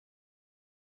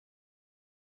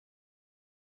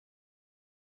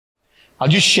I'll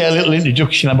just share a little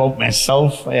introduction about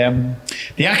myself. They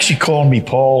actually call me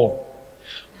Paul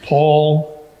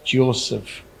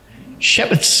Joseph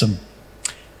Shepherdson.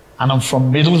 And I'm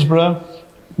from Middlesbrough,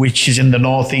 which is in the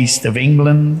northeast of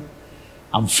England.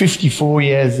 I'm 54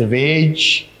 years of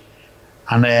age.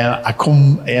 And I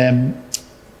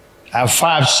have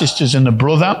 5 sisters and a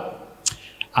brother.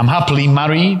 I'm happily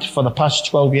married for the past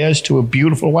 12 years to a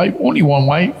beautiful wife, only one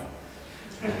wife.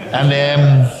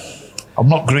 And I'm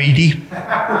not greedy.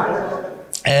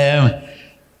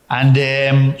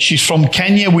 She's from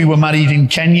Kenya. We were married in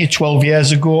Kenya 12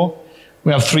 years ago.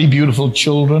 We have 3 beautiful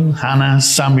children, Hannah,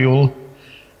 Samuel,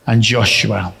 and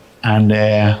Joshua. And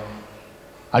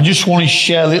I just want to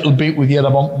share a little bit with you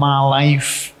about my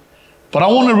life. But I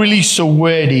want to release a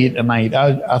word here tonight.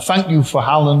 I thank you for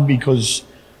Helen, because,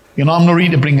 you know, I'm not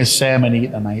here to bring a sermon here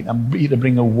tonight. I'm here to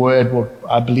bring a word what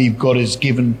I believe God has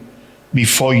given me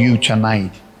for you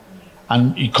tonight.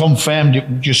 And he confirmed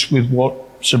it just with what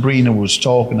Sabrina was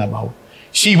talking about.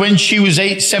 See, when she was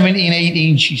 17,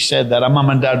 18, she said that her mum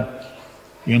and dad,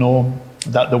 you know,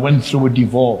 that they went through a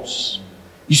divorce.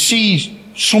 You see,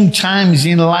 sometimes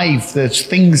in life there's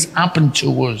things happen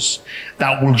to us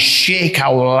that will shake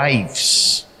our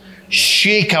lives,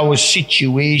 shake our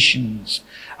situations.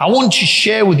 I want to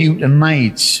share with you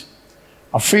tonight,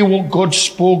 I feel what God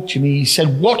spoke to me. He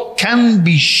said, what can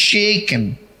be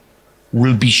shaken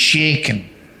will be shaken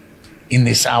in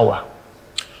this hour.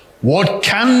 What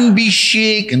can be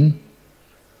shaken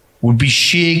will be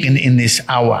shaken in this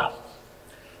hour.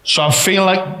 So I feel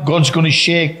like God's going to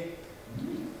shake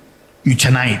you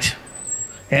tonight.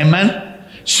 Amen.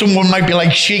 Someone might be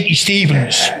like Shaky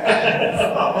Stevens.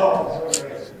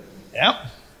 Yeah.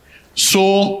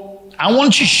 So I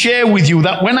want to share with you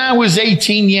that when I was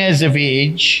 18 years of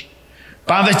age,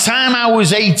 by the time I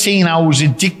was 18, I was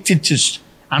addicted to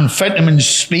amphetamine,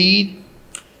 speed.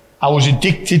 I was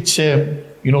addicted to,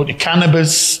 you know, to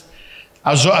cannabis.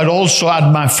 I'd also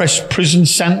had my first prison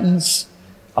sentence.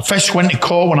 I first went to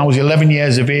court when I was 11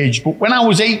 years of age. But when I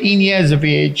was 18 years of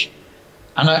age,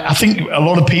 and I think a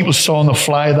lot of people saw on the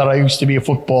flyer that I used to be a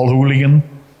football hooligan.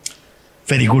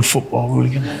 Very good football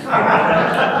hooligan.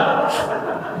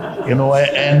 You know,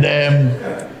 and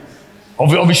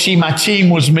obviously my team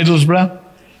was Middlesbrough.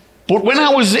 But when I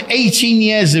was 18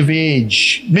 years of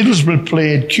age, Middlesbrough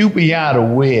played QPR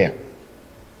away.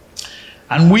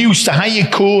 And we used to hire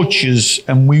coaches,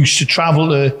 and we used to travel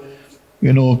to,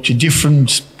 you know, to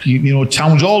different, you know,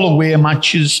 towns, all away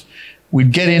matches.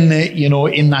 We'd get in there, you know,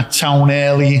 in that town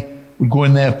early. We'd go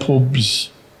in their pubs,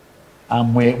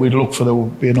 and we'd look for the,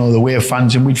 you know, the away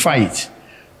fans, and we'd fight.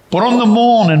 But on the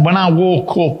morning when I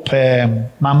woke up,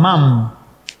 my mum,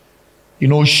 you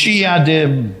know, she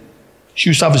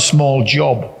used to have a small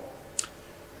job.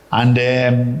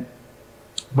 And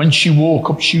when she woke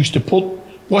up, she used to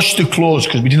wash the clothes,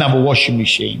 because we didn't have a washing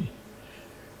machine.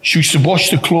 She used to wash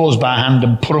the clothes by hand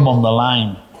and put them on the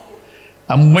line.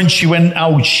 And when she went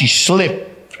out, she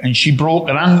slipped and she broke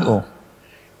her ankle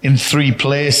in 3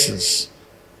 places.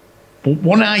 But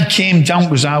when I came down,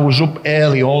 because I was up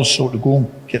early also to go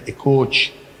and get the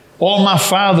coach, all my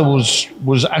father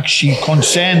was actually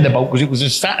concerned about, because it was a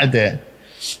Saturday,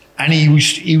 and he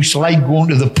used to like going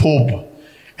to the pub,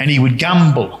 and he would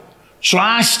gamble. So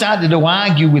I started to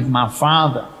argue with my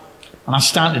father, and I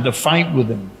started to fight with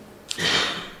him.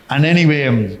 And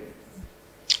anyway,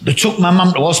 they took my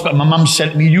mum to hospital. My mum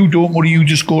said to me, you don't worry, you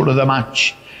just go to the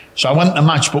match. So I went to the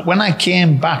match. But when I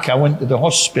came back, I went to the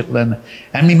hospital, and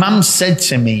my mum said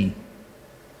to me,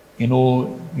 you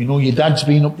know, your dad's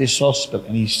been up this hospital,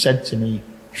 and he said to me,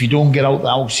 if you don't get out the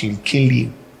house, he'll kill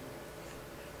you.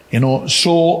 You know,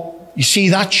 so you see,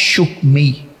 that shook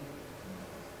me.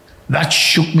 That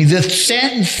shook me. There's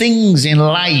certain things in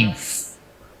life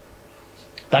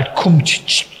that come to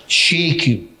shake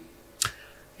you.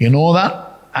 You know that?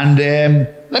 And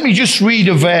let me just read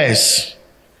a verse.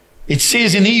 It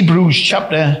says in Hebrews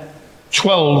chapter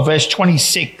 12, verse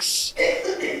 26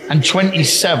 and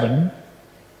 27,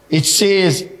 it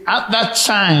says, at that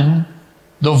time,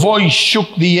 the voice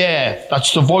shook the earth.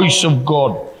 That's the voice of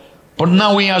God. But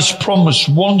now he has promised,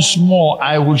 once more,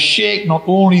 I will shake not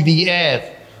only the earth,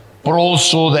 but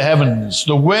also the heavens.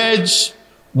 The words,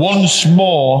 once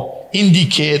more,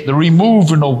 indicate the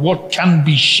removing of what can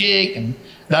be shaken,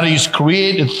 that is,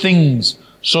 created things,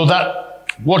 so that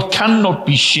what cannot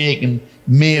be shaken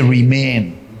may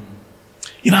remain.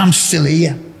 You know, I'm still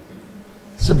here.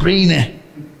 Sabrina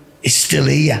is still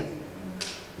here.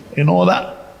 You know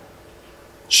that?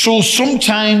 So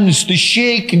sometimes the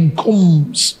shaking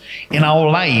comes in our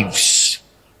lives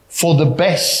for the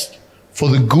best, for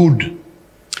the good.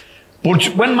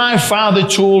 But when my father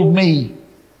told me,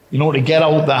 you know, to get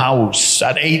out the house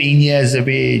at 18 years of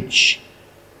age.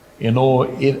 You know,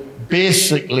 it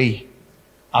basically,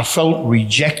 I felt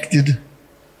rejected,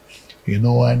 you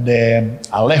know, and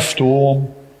I left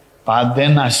home. But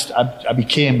then I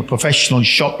became a professional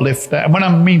shoplifter. And when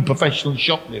I mean professional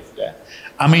shoplifter,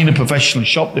 I mean a professional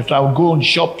shoplifter. I would go in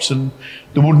shops and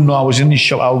they wouldn't know I was in the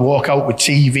shop. I would walk out with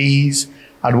TVs.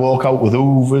 I'd walk out with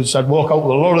Hoovers. I'd walk out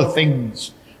with a lot of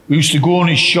things. We used to go in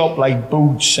a shop like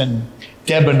Boots and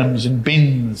Debenhams and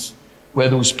Bins where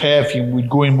there was perfume. We'd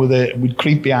go in with we'd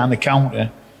creep behind the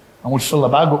counter and we'd fill the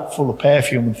bag up full of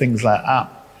perfume and things like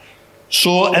that.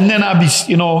 So, and then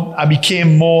I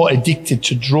became more addicted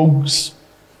to drugs,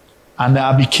 and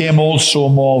I became also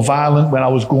more violent when I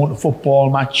was going to football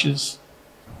matches.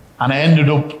 And I ended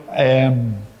up,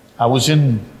 I was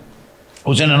in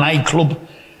a nightclub,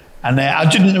 and I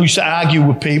didn't used to argue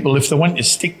with people. If they went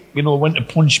to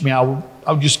punch me, I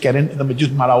would just get into them. It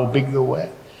didn't matter how big they were.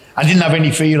 I didn't have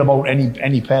any fear about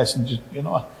any person. Just, you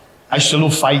know, I used to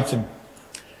love fighting.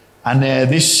 And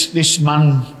this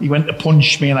man, he went to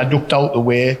punch me and I ducked out the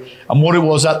way. And what it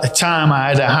was at the time, I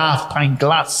had a half-pint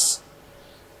glass,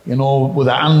 you know, with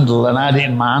a handle, and I had it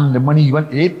in my hand. And when he went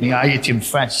to hit me, I hit him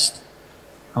first.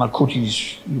 And I cut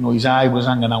his eye was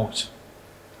hanging out.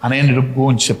 And I ended up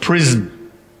going to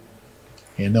prison.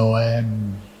 You know, I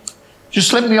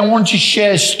want to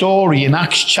share a story in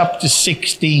Acts chapter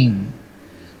 16.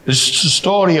 There's a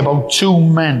story about two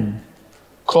men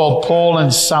called Paul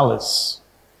and Silas.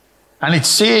 And it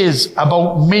says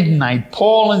about midnight,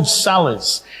 Paul and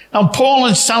Silas. Now, Paul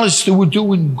and Silas, they were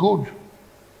doing good.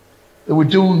 They were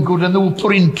doing good, and they were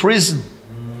put in prison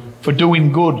for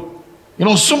doing good. You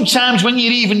know, sometimes when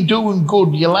you're even doing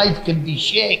good, your life can be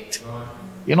shaked.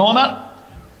 You know that?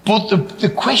 But the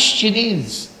question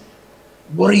is,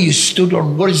 what are you stood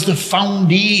on? What is the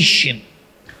foundation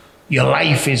your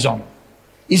life is on?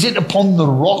 Is it upon the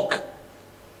rock,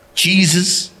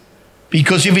 Jesus?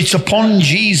 Because if it's upon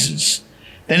Jesus,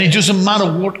 then it doesn't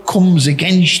matter what comes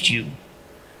against you.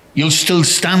 You'll still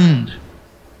stand.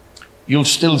 You'll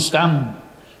still stand.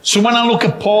 So when I look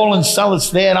at Paul and Silas,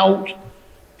 they're out.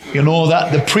 You know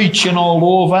that, they're preaching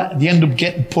all over. They end up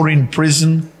getting put in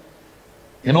prison.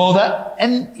 You know that?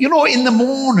 And, you know, in the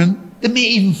morning, they may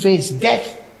even face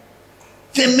death.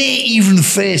 They may even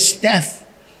face death.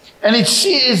 And it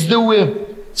says they were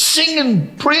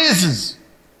singing praises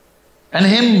and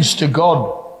hymns to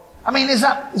God. I mean, is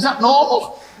that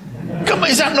normal? Come on,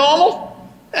 is that normal?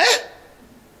 Eh?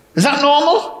 Is that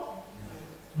normal?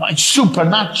 No, it's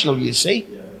supernatural, you see.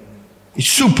 It's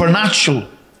supernatural.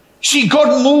 See,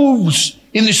 God moves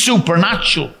in the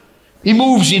supernatural. He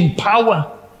moves in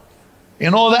power.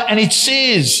 You know that? And it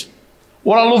says,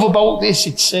 what I love about this,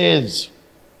 it says,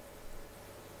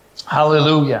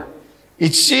 hallelujah.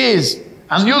 It says,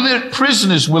 and the other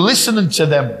prisoners were listening to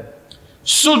them.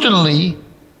 Suddenly,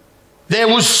 there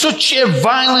was such a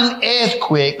violent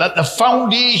earthquake that the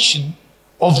foundation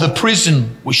of the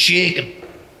prison was shaken.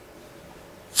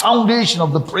 Foundation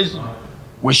of the prison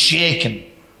was shaken.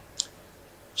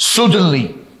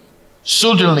 Suddenly,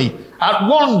 at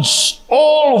once,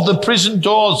 all of the prison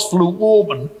doors flew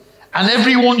open and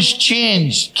everyone's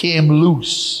chains came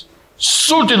loose.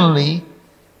 Suddenly,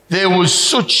 there was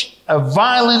such a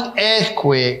violent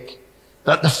earthquake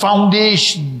that the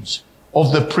foundations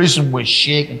of the prison was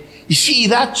shaken. You see,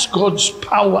 that's God's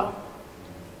power.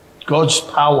 God's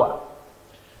power.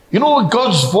 You know,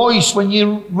 God's voice, when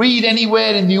you read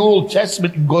anywhere in the Old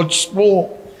Testament, God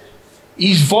spoke.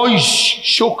 His voice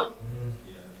shook.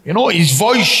 You know, his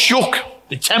voice shook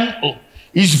the temple.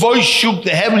 His voice shook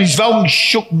the heaven. His voice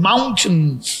shook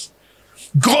mountains.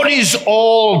 God is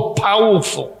all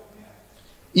powerful.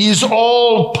 He is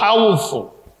all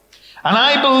powerful. And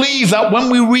I believe that when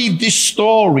we read this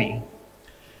story,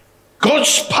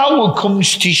 God's power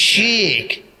comes to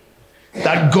shake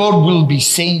that God will be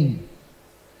seen.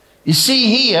 You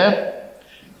see here,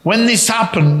 when this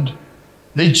happened,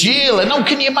 the jailer, now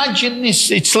can you imagine this?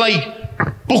 It's like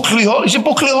Buckley Hall. Is it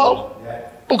Buckley Hall? Yeah.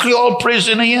 Buckley Hall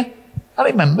prison here. I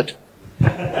remembered.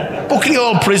 Buckley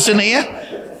Hall prison here.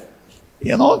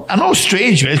 You know, I know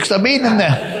strange because I've been in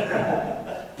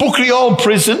there. Buckley Hall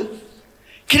prison.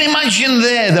 Can you imagine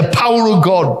there the power of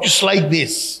God just like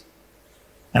this?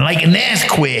 And like an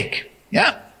earthquake,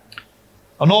 yeah?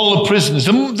 And all the prisoners.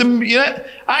 Yeah,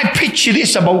 I picture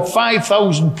this about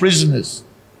 5,000 prisoners.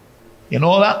 You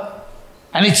know that?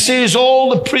 And it says all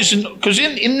the prison, because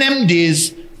in them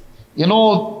days, you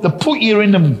know, they put you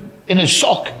in a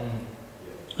sock.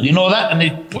 You know that? And they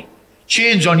put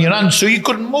chains on your hands so you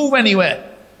couldn't move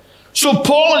anywhere. So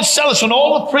Paul and Silas and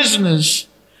all the prisoners,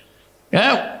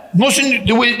 yeah,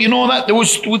 you know that?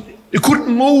 They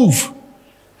couldn't move.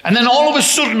 And then all of a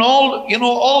sudden,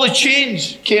 all the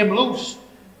chains came loose.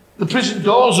 The prison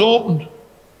doors opened.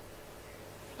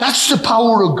 That's the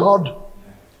power of God.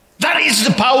 That is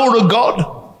the power of God.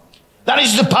 That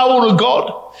is the power of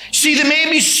God. See, there may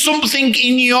be something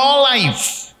in your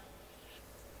life.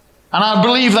 And I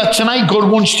believe that tonight God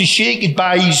wants to shake it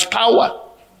by his power.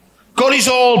 God is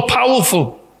all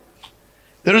powerful.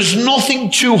 There is nothing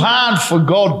too hard for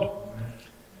God.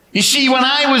 You see, when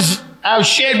I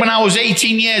shared when I was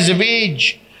 18 years of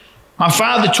age, my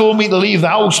father told me to leave the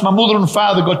house. My mother and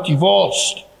father got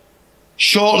divorced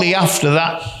shortly after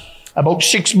that, about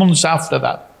 6 months after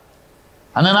that.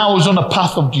 And then I was on a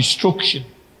path of destruction,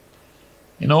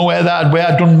 where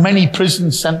I'd done many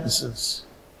prison sentences.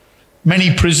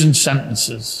 Many prison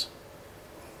sentences.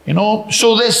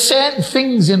 So there's certain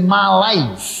things in my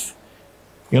life,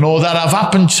 that have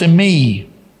happened to me,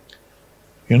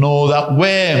 that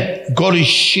where God has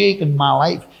shaken my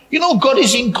life. God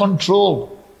is in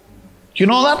control. Do you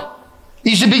know that?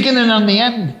 He's the beginning and the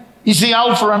end. He's the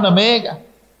Alpha and Omega.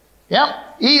 Yeah?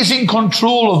 He is in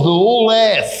control of the whole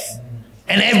earth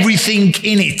and everything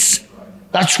in it.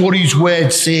 That's what his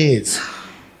word says.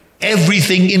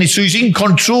 Everything in it. So he's in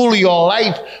control of your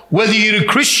life. Whether you're a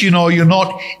Christian or you're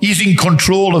not, he's in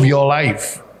control of your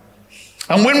life.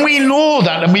 And when we know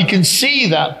that and we can see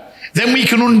that, then we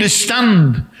can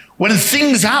understand when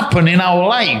things happen in our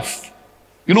life.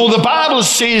 The Bible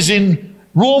says in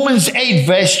Romans 8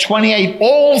 verse 28,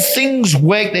 all things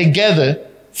work together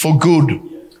for good,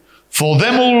 for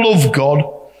them who love God,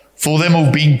 for them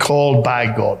who've been called by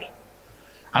God.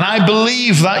 And I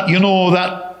believe that,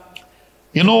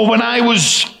 when I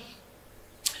was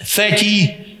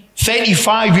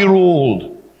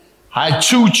 35-year-old, I had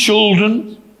 2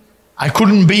 children. I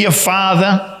couldn't be a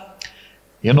father.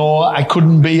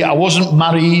 I wasn't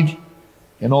married.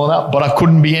 But I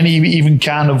couldn't be any even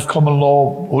kind of common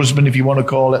law husband, if you want to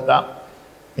call it that.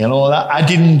 I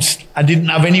didn't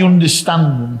have any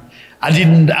understanding. I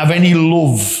didn't have any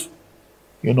love,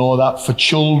 for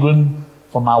children,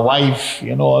 for my wife, for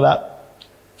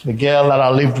the girl that I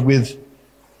lived with,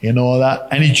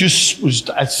 and it just was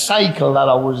a cycle that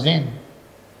I was in.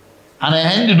 And I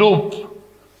ended up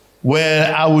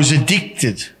where I was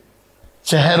addicted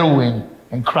to heroin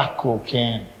and crack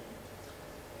cocaine.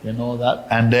 And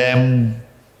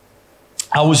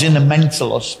I was in a mental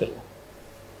hospital,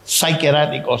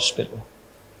 psychiatric hospital.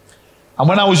 And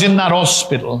when I was in that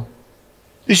hospital,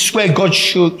 this is where God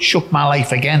shook my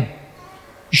life again.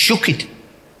 He shook it,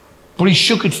 but he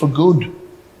shook it for good.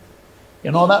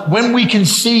 When we can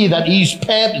see that his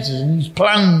purposes and his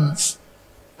plans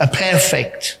are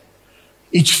perfect,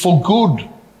 it's for good.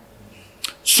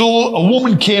 So a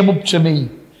woman came up to me,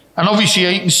 and obviously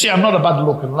you can see I'm not a bad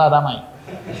looking lad, am I?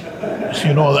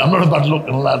 I'm not a bad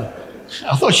looking lad.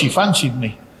 I thought she fancied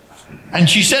me. And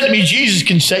she said to me, Jesus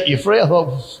can set you free. I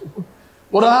thought,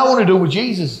 what do I want to do with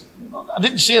Jesus? I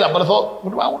didn't say that, but I thought,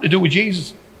 what do I want to do with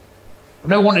Jesus? I've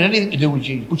never wanted anything to do with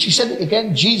Jesus. But she said it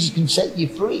again, Jesus can set you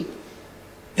free.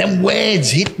 Them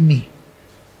words hit me.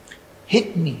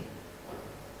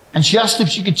 And she asked if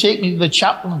she could take me to the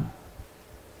chaplain.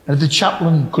 And if the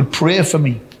chaplain could pray for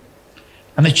me.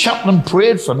 And the chaplain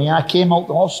prayed for me. I came out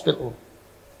the hospital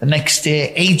the next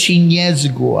day, 18 years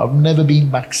ago. I've never been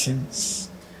back since.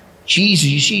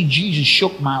 Jesus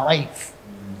shook my life.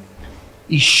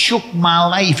 He shook my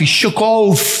life. He shook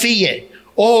all fear,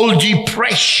 all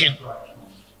depression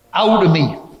out of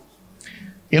me.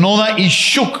 He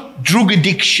shook drug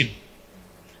addiction.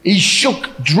 He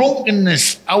shook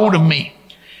drunkenness out of me.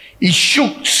 He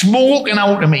shook smoking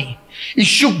out of me. He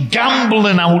shook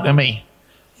gambling out of me.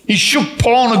 He shook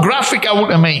pornographic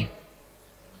out of me.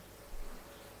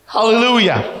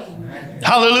 Hallelujah.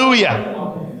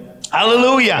 Hallelujah.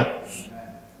 Hallelujah.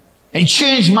 He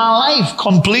changed my life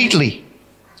completely.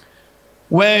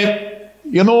 Where,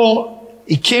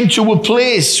 it came to a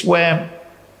place where,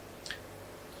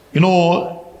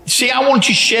 see, I want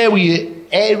to share with you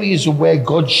areas of where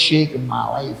God's shaken my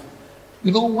life.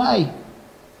 You know why?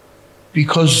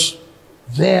 Because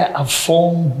there have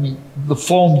formed me, they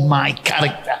formed my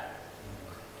character.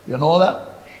 You know that?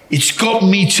 It's got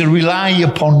me to rely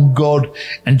upon God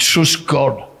and trust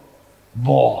God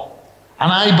more. And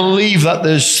I believe that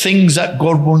there's things that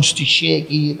God wants to shake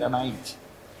here tonight.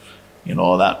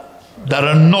 That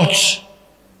are not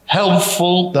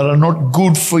helpful, that are not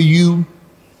good for you.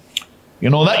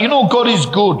 God is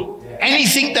good.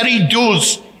 Anything that he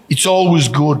does, it's always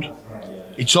good.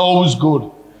 It's always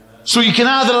good. So you can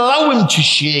either allow him to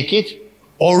shake it,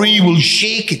 or he will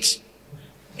shake it.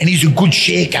 And he's a good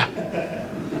shaker.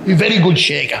 He's a very good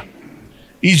shaker.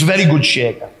 He's a very good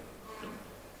shaker.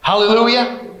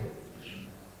 Hallelujah.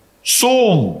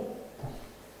 So,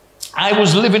 I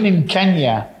was living in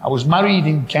Kenya. I was married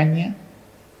in Kenya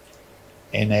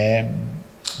in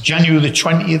January the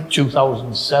 20th,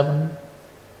 2007.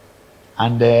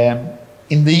 And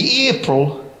in the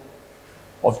April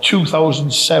of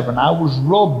 2007, I was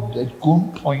robbed at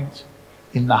gunpoint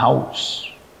in the house.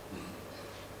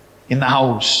 In the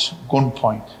house,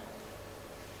 gunpoint.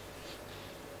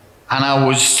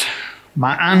 And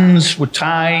my hands were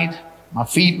tied, my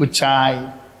feet were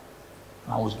tied,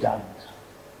 and I was gagged.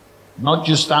 Not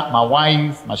just that, my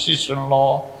wife, my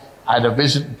sister-in-law, I had a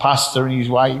visiting pastor and his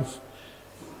wife,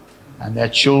 and their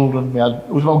children. It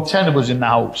was about 10 of us in the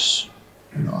house.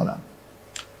 You know that.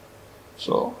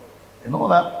 So, you know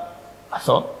that, I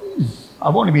thought,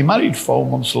 I've only been married 4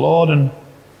 months, Lord, and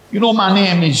you know my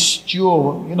name is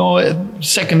Joe. You know,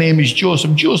 second name is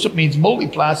Joseph. Joseph means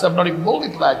multiply, so I've not even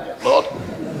multiplied yet, Lord.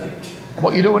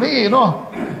 What are you doing here, you know?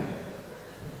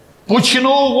 But you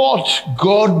know what?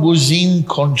 God was in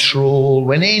control.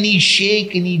 When any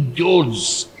shaking he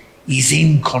does, he's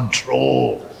in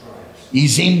control.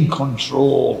 He's in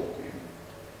control.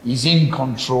 He's in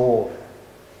control.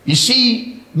 You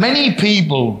see, many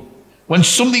people, when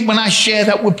I share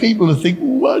that with people, they think,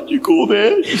 why'd you go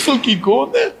there? You still keep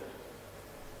going there.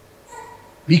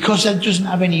 Because I doesn't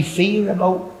have any fear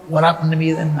about what happened to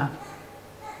me then that.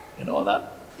 You know that?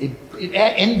 It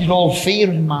ended all fear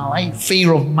in my life,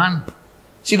 fear of man.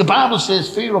 See, the Bible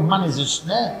says fear of man is a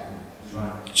snare.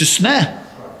 It's a snare.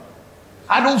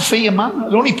 I don't fear man.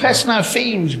 The only person I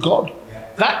fear is God.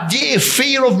 That day,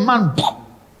 fear of man,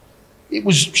 it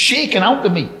was shaken out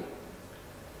of me.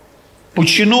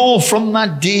 But you know, from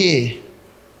that day,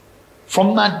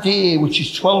 which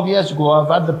is 12 years ago, I've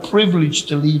had the privilege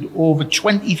to lead over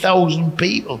 20,000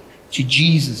 people to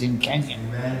Jesus in Kenya.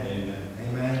 Amen.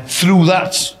 Amen. Through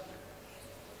that.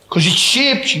 Because it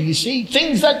shapes you, you see.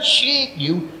 Things that shape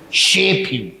you,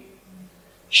 shape you.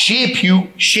 Shape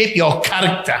you, shape your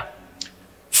character.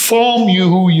 Form you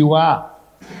who you are.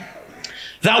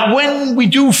 That when we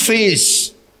do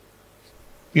face,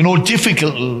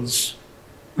 difficulties,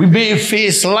 we may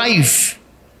face life,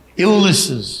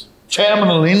 illnesses,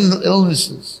 terminal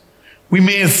illnesses. We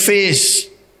may face,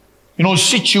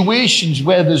 situations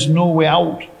where there's no way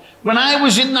out. When I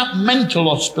was in that mental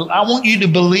hospital, I want you to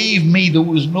believe me, there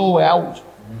was no way out.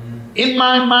 In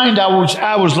my mind, I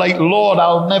was like, Lord,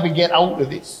 I'll never get out of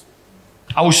this.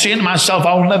 I was saying to myself,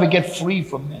 I'll never get free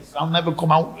from this. I'll never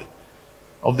come out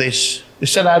of this. They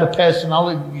said I had a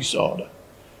personality disorder.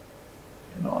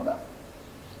 You know that.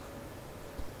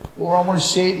 Or I want to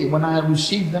say to you, when I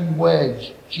received them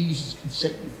words, Jesus can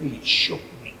set you free, it shook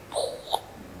me.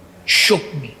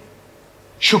 Shook me.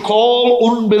 Shook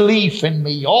all unbelief in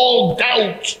me, all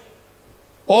doubt,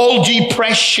 all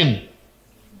depression.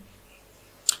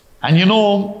 And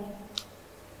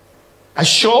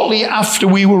shortly after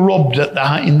we were robbed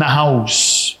in the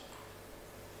house,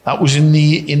 that was in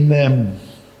the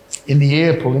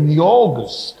April, in the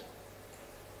August.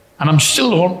 And I'm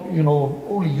still,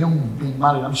 only young, being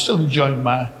married. I'm still enjoying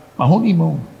my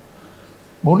honeymoon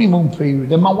period.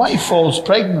 Then my wife falls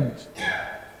pregnant.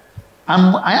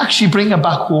 And I actually bring her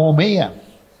back home here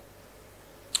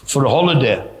for a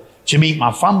holiday to meet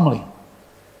my family.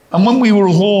 And when we were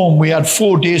home, we had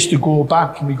 4 days to go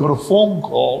back, and we got a phone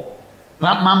call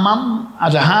that my mum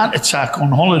had a heart attack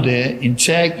on holiday in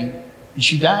Turkey, and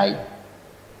she died.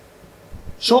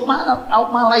 So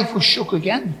my life was shook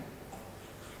again.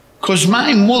 Because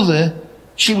my mother,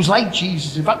 she was like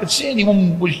Jesus. If I could say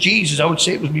anyone was Jesus, I would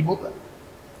say it was my mother.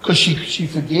 Because she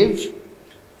forgave.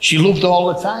 She loved all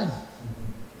the time.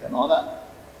 You know that?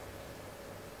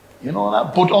 You know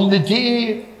that? But on the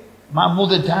day my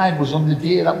mother died was on the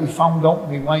day that we found out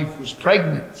my wife was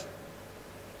pregnant.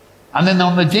 And then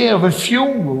on the day of a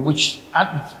funeral, which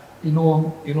happened,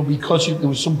 because there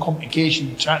was some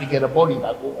complication trying to get a body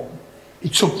back home,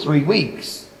 it took 3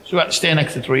 weeks. So we had to stay an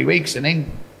extra 3 weeks in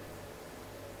England.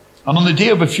 And on the day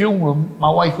of the funeral, my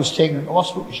wife was taken to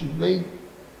hospital. She was bleeding.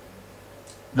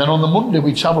 Then on the Monday,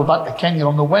 we travelled back to Kenya.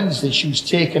 On the Wednesday, she was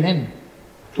taken in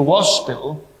to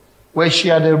hospital where she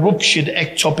had a ruptured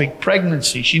ectopic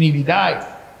pregnancy. She nearly died.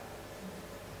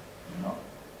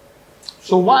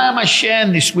 So why am I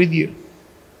sharing this with you?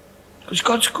 Because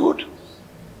God's good.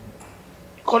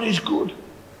 God is good.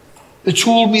 They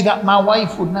told me that my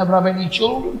wife would never have any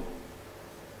children.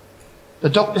 The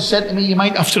doctor said to me, you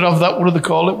might have to have that, what do they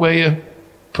call it, where you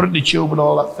put it in the tube and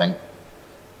all that thing.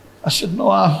 I said, no,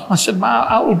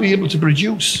 I will be able to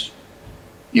produce.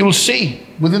 You will see.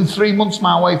 Within 3 months,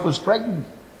 my wife was pregnant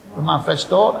with my first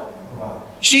daughter.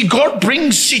 See, God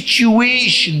brings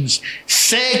situations,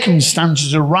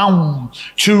 circumstances around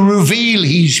to reveal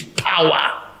his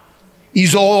power.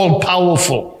 He's all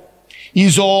powerful.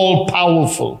 He's all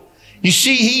powerful. You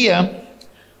see here,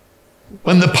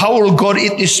 when the power of God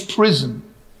hit this prison,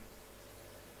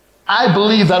 I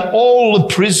believe that all the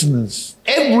prisoners,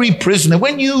 every prisoner,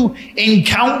 when you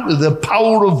encounter the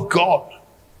power of God,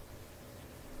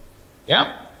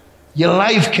 yeah, your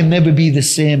life can never be the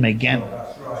same again.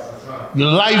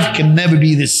 Your life can never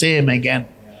be the same again.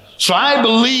 So I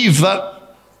believe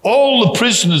that all the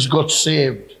prisoners got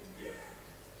saved.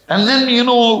 And then, you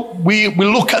know, we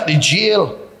look at the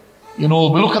jail. You know,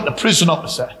 we look at the prison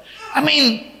officer. I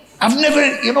mean, I've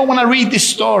never, you know, when I read this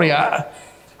story, I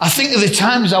think of the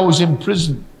times I was in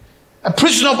prison. A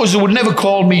prison officer would never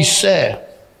call me sir.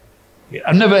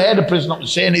 I've never heard a prison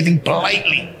officer say anything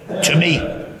politely to me.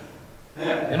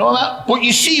 You know that? But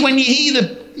you see, when you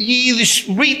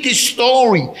read this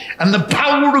story and the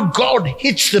power of God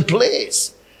hits the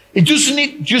place, it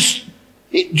doesn't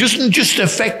just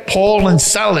affect Paul and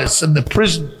Silas and the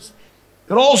prisoners.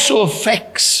 It also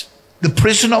affects the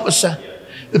prison officer.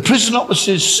 The prison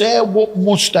officer says, "Sir, what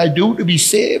must I do to be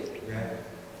saved?"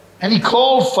 And he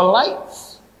called for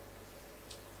lights.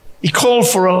 He called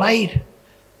for a light.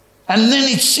 And then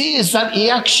it says that he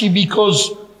actually,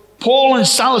 because Paul and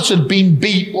Silas had been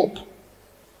beat up,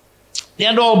 they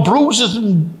had all bruises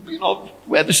and, you know,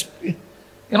 you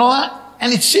know that.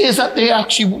 And it says that they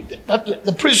actually, that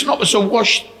the prison officer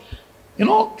washed, you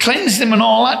know, cleansed him and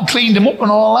all that, and cleaned him up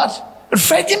and all that, and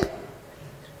fed him.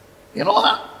 You know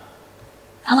that.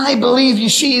 And I believe, you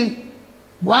see,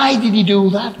 why did he do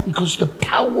that? Because the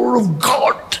power of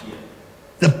God,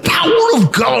 the power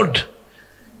of God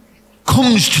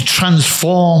comes to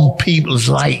transform people's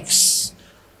lives.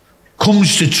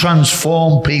 Comes to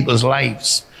transform people's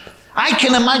lives. I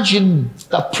can imagine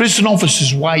that prison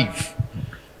officer's wife.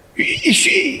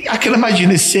 I can imagine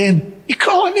her saying, "You're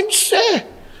calling him sir.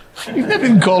 You've never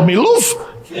even called me love."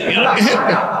 You know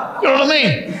what I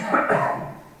mean?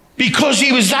 Because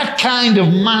he was that kind of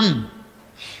man.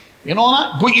 You know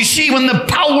that? But you see, when the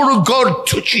power of God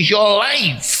touches your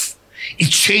life, it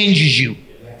changes you.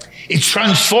 It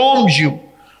transforms you.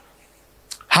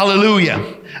 Hallelujah.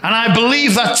 And I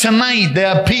believe that tonight there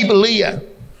are people here,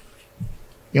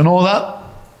 you know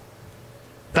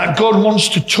that God wants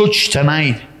to touch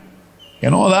tonight. You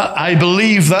know that? I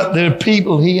believe that there are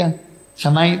people here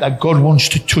tonight that God wants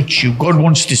to touch you. God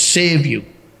wants to save you.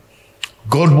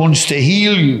 God wants to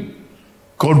heal you.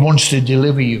 God wants to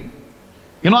deliver you.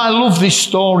 You know, I love this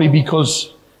story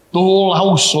because the whole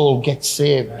household gets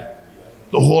saved.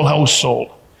 The whole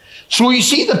household. So you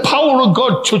see, the power of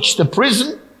God touched the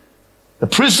prison, the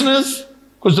prisoners,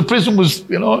 because the prison was,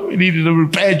 you know, it needed a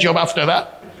repair job after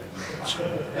that.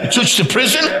 It touched the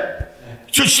prison,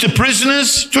 touched the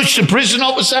prisoners, touched the prison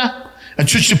officer, and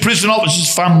touched the prison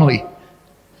officer's family.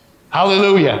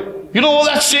 Hallelujah. You know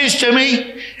what that says to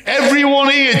me? Everyone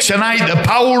here tonight, the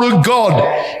power of God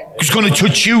is going to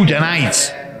touch you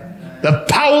tonight. The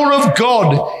power of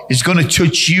God is going to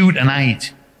touch you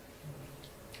tonight.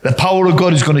 The power of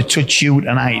God is going to touch you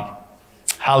tonight.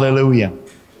 Hallelujah.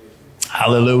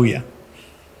 Hallelujah.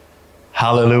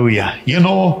 Hallelujah. You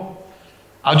know,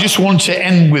 I just want to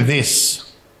end with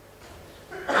this.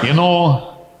 You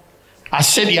know, I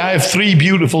said I have 3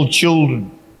 beautiful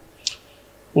children.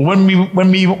 But when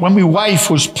my wife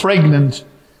was pregnant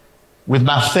with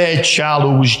my 3rd child,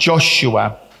 who was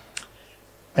Joshua,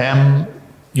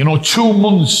 you know, 2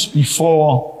 months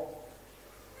before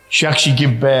she actually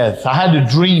gave birth, I had a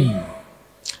dream.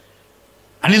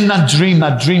 And in that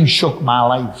dream shook my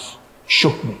life,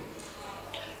 shook me.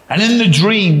 And in the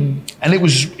dream, and it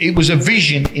was a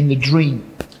vision in the dream.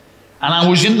 And I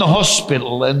was in the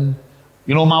hospital, and,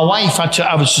 you know, my wife had to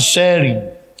have a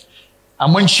cesarean.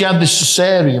 And when she had the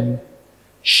cesarean,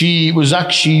 she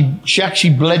actually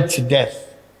bled to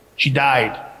death. She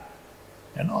died.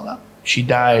 You know that? She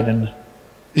died. And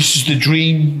this is the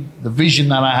dream, the vision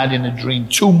that I had in a dream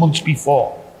 2 months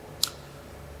before.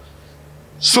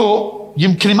 So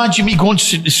you can imagine me going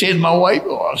to say to my wife,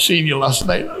 "Oh, I seen you last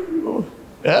night."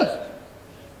 Yeah?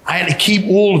 I had to keep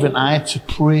hold of it, and I had to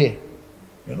pray.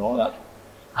 You know that?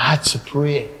 I had to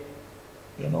pray.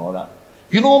 You know that?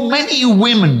 You know, many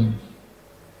women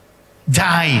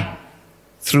die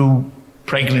through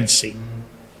pregnancy.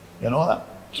 You know that?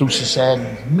 Through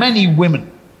cesarean. Many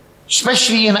women,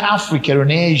 especially in Africa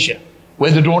and Asia,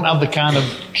 where they don't have the kind of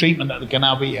treatment that they can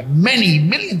have here. Many,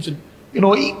 millions of, you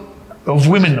know, of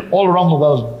women all around the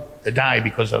world, they die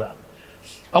because of that.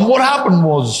 And what happened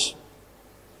was,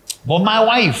 well, my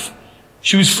wife,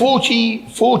 she was 40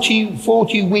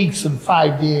 weeks and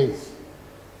 5 days.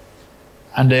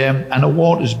 And the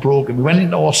water's broken. We went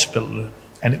into hospital,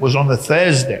 and it was on a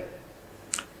Thursday.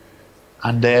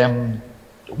 And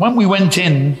when we went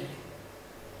in,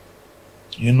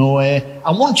 you know,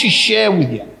 I want to share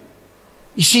with you.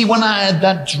 You see, when I had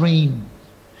that dream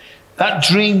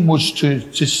was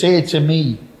to say to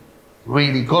me,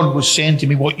 really, God was saying to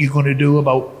me, what you're going to do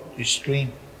about this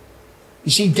dream.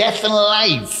 You see, death and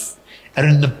life are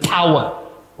in the power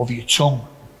of your tongue,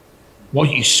 what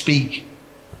you speak.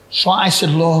 So I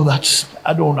said, Lord,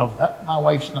 I don't know that. My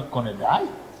wife's not going to die.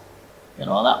 You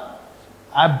know that?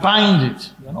 I bind it.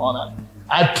 You know that?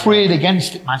 I prayed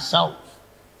against it myself.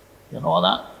 You know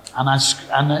that? And I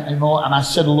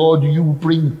said, Lord, you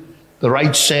bring the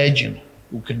right surgeon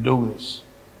who can do this.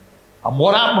 And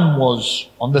what happened was,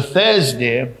 on the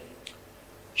Thursday,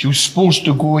 she was supposed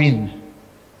to go in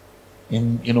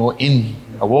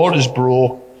her waters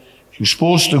broke. She was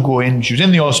supposed to go in. She was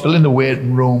in the hospital, in the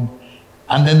waiting room.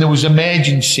 And then there was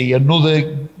emergency.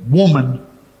 Another woman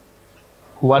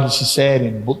who had a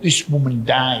cesarean. But this woman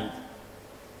died.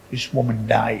 This woman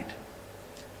died.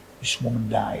 This woman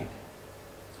died.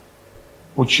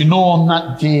 But you know, on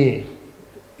that day,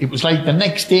 it was like the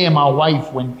next day my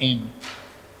wife went in.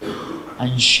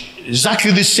 And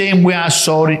exactly the same way I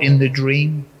saw it in the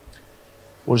dream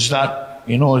was that,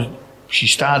 you know, she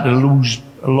started to lose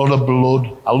a lot of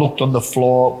blood. I looked on the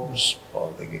floor.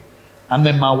 And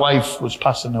then my wife was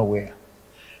passing away.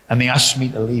 And they asked me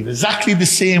to leave. Exactly the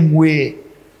same way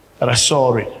that I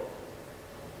saw it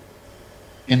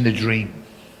in the dream.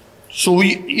 So,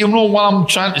 you know what I'm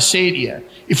trying to say to you?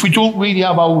 If we don't really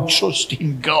have our trust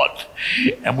in God,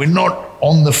 and we're not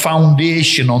on the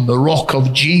foundation, on the rock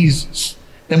of Jesus,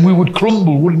 then we would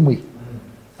crumble, wouldn't we?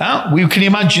 Huh? We can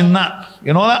imagine that.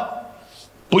 You know that?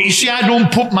 But you see, I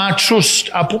don't put my trust,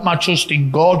 I put my trust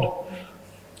in God.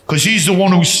 Because He's the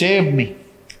one who saved me.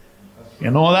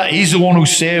 You know that? He's the one who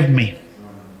saved me.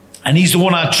 And He's the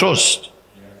one I trust.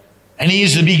 And He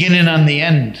is the beginning and the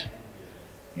end.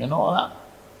 You know that?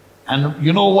 And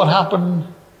you know what happened?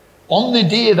 On the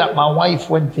day that my wife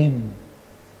went in,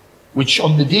 which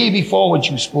on the day before when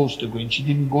she was supposed to go in, she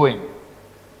didn't go in.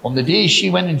 On the day she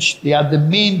went in, they had the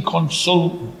main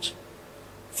consultant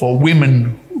for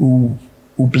women who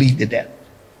bleed to death.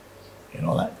 You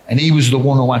know that? And he was the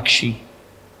one who actually...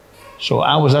 So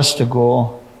I was asked to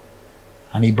go,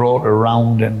 and he brought her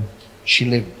around, and she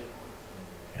lived.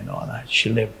 You know that? She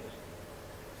lived.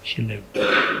 She lived.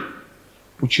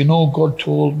 But you know, God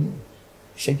told me,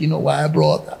 He said, you know why I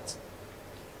brought that?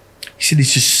 He said,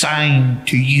 it's a sign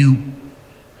to you.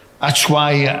 That's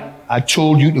why I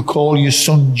told you to call your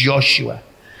son Joshua,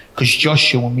 because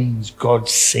Joshua means God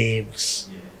saves.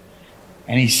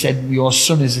 And He said, your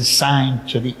son is a sign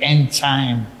to the end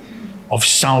time of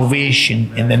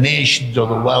salvation in the nations of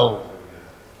the world.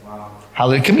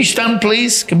 Hallelujah. Can we stand,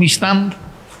 please? Can we stand?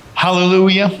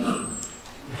 Hallelujah.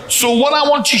 So what I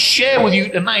want to share with you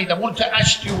tonight, I want to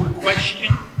ask you a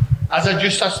question. As I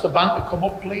just asked the band to come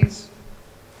up, please.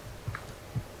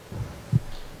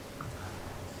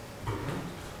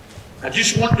 I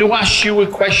just want to ask you a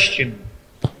question.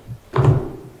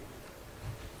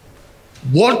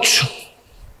 What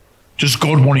does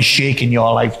God want to shake in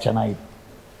your life tonight?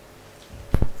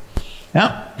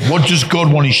 Yeah? What does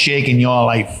God want to shake in your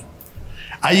life?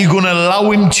 Are you going to allow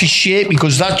Him to shake?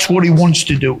 Because that's what He wants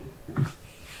to do.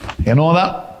 You know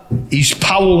that? His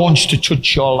power wants to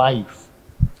touch your life.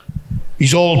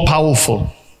 He's all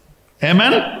powerful.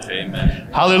 Amen? Amen.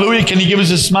 Hallelujah. Can you give us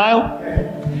a smile?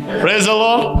 Praise the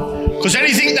Lord. Because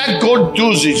anything that God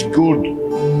does is good.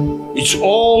 It's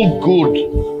all good.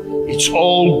 It's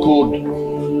all good.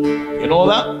 You know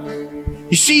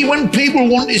that? You see, when people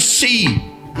want to see,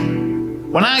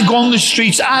 when I go on the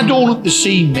streets, I don't want them to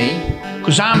see me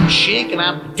because I'm shaking,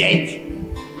 I'm dead.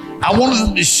 I want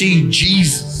them to see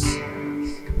Jesus.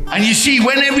 And you see,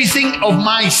 when everything of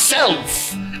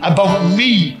myself about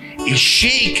me is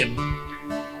shaken,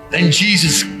 then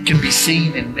Jesus can be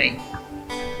seen in me.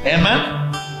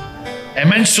 Amen?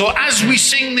 Amen. So as we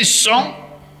sing this song,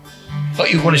 I thought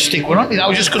you were going to stick with me. I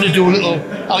was just going to do a little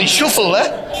alley shuffle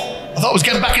there. I thought I was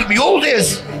getting back into my old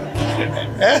days.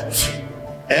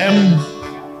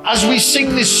 As we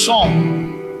sing this song,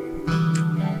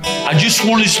 I just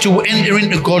want us to enter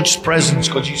into God's presence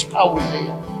because His power is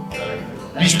here.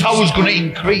 And His power is going to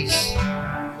increase.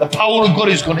 The power of God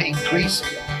is going to increase.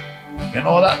 You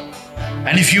know that?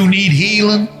 And if you need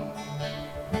healing,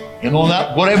 you know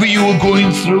that? Whatever you are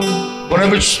going through,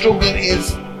 whatever struggle it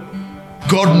is,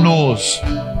 God knows.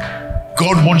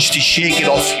 God wants to shake it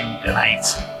off you tonight.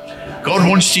 God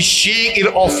wants to shake it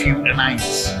off you tonight.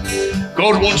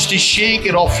 God wants to shake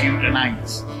it off you tonight.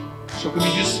 So can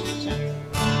we just...